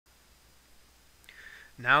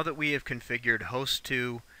Now that we have configured host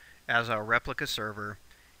 2 as our replica server,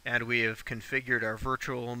 and we have configured our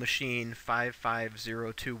virtual machine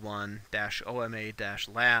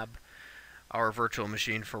 55021-OMA-lab, our virtual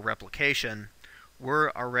machine for replication,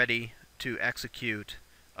 we're ready to execute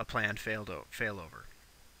a planned failover.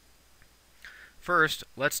 First,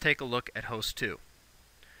 let's take a look at host 2.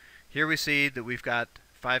 Here we see that we've got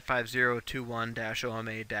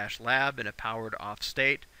 55021-OMA-lab in a powered off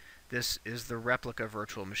state. This is the Replica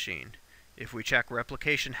virtual machine. If we check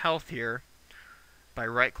replication health here, by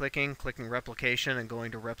right-clicking, clicking replication, and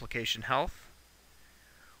going to replication health,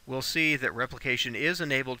 we'll see that replication is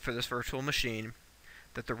enabled for this virtual machine,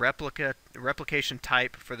 that the replication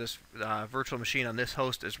type for this virtual machine on this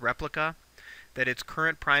host is Replica, that its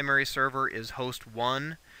current primary server is host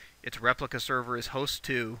 1, its replica server is host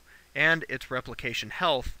 2, and its replication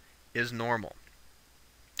health is normal.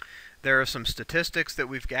 There are some statistics that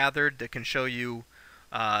we've gathered that can show you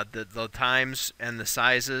the times and the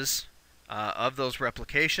sizes of those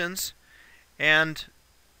replications, and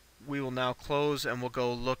we will now close and we'll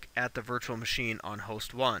go look at the virtual machine on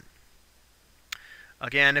host 1.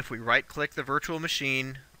 Again, if we right-click the virtual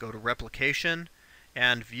machine, go to replication,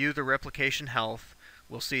 and view the replication health,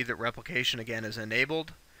 we'll see that replication again is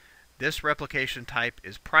enabled. This replication type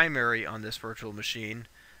is primary on this virtual machine.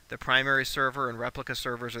 The primary server and replica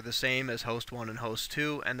servers are the same as host 1 and host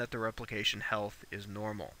 2, and that the replication health is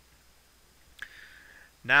normal.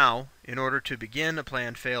 Now, in order to begin a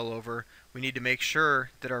planned failover, we need to make sure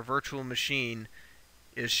that our virtual machine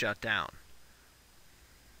is shut down.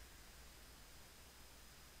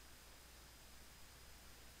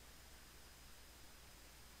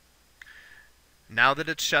 Now that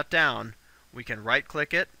it's shut down, we can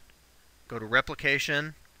right-click it, go to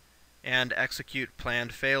replication, and execute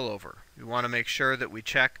planned failover. We want to make sure that we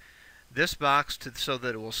check this box so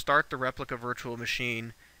that it will start the replica virtual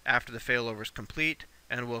machine after the failover is complete,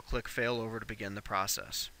 and we'll click failover to begin the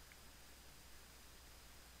process.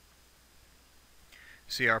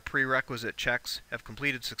 See, our prerequisite checks have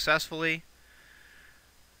completed successfully,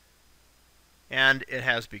 and it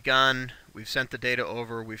has begun. We've sent the data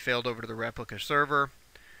over, we failed over to the replica server,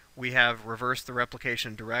 we have reversed the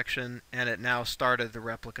replication direction, and it now started the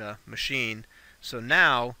replica machine. So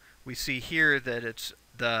now we see here that it's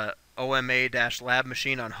the OMA-lab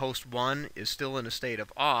machine on host 1 is still in a state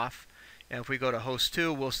of off, and if we go to host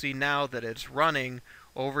 2, we'll see now that it's running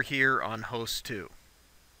over here on host 2.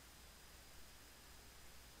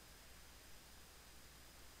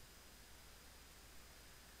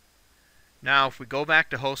 Now if we go back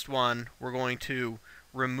to host 1, we're going to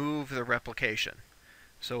remove the replication.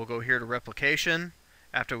 So we'll go here to replication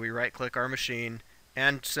after we right-click our machine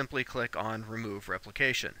and simply click on remove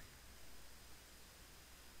replication.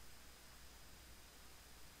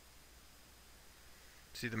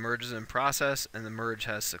 See, the merge is in process and the merge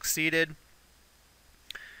has succeeded.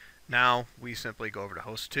 Now we simply go over to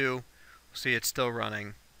host 2, see it's still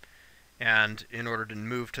running, and in order to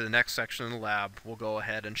move to the next section of the lab, we'll go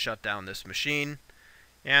ahead and shut down this machine,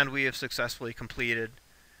 and we have successfully completed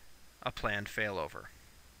a planned failover.